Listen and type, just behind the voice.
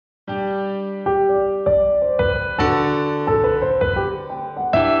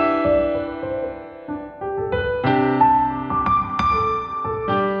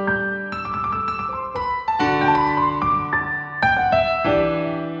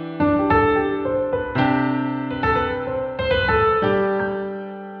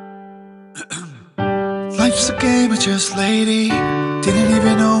Life's a game, it's just lady. Didn't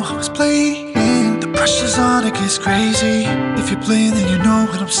even know I was playing. The pressure's on, it gets crazy. If you're playing, then you know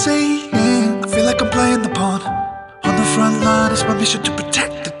what I'm saying. I feel like I'm playing the pawn. On the front line, it's my mission to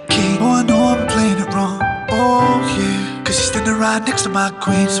protect the king. Oh, I know I'm playing it wrong. Oh, yeah. Cause he's standing right next to my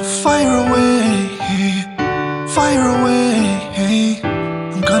queen. So fire away, fire away.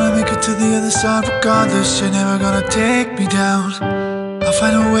 I'm gonna make it to the other side regardless. You're never gonna take me down. I'll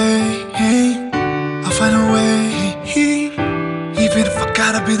find a way, I'll find a way. Even if I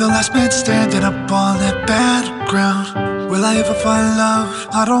gotta be the last man standing up on that battleground. Will I ever find love?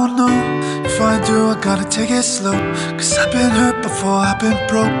 I don't know. If I do, I gotta take it slow. Cause I've been hurt before, I've been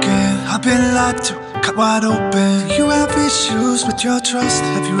broken, I've been lied to, cut wide open. You have issues with your trust.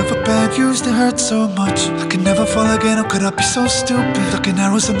 Have you ever been used? It hurts so much. I can never fall again, how could I be so stupid? Looking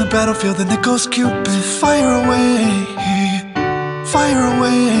arrows on the battlefield and it goes Cupid. Fire away, fire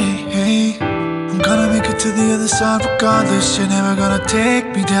away. I'm gonna make it to the other side regardless. You're never gonna take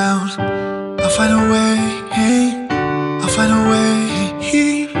me down. I'll find a way, I'll find a way.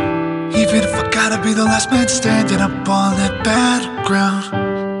 Even if I gotta be the last man standing up on that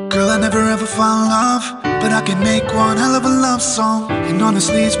battleground. Girl, I never ever found love, but I can make one hell of a love song. And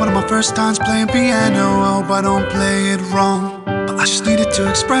honestly, it's one of my first times playing piano. I hope I don't play it wrong, but I just needed to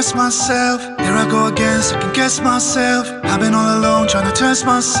express myself. There I go again, second guess myself. I've been all alone trying to test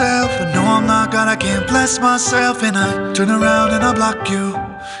myself, but no, I'm not God, I can't bless myself. And I turn around and I block you.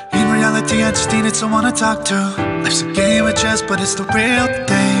 In reality, I just needed someone to talk to. Life's a game of chess, but it's the real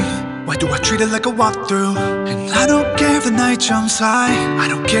thing. Why do I treat it like a walkthrough? And I don't care if the knight jumps high, I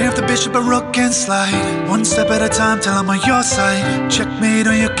don't care if the bishop or rook can slide. One step at a time till I'm on your side. Checkmate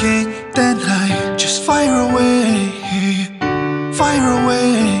on your king, then I just fire away, fire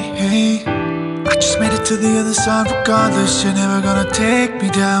away. I just made it to the other side regardless. You're never gonna take me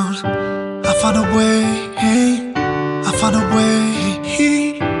down. I found a way, I found a way.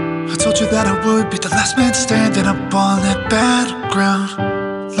 I told you that I would be the last man standing up on that battleground.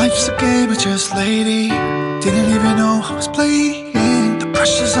 Life's a game, it's just lady. Didn't even know I was playing. The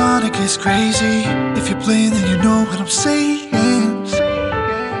pressure's on, it gets crazy. If you're playing, then you know what I'm saying.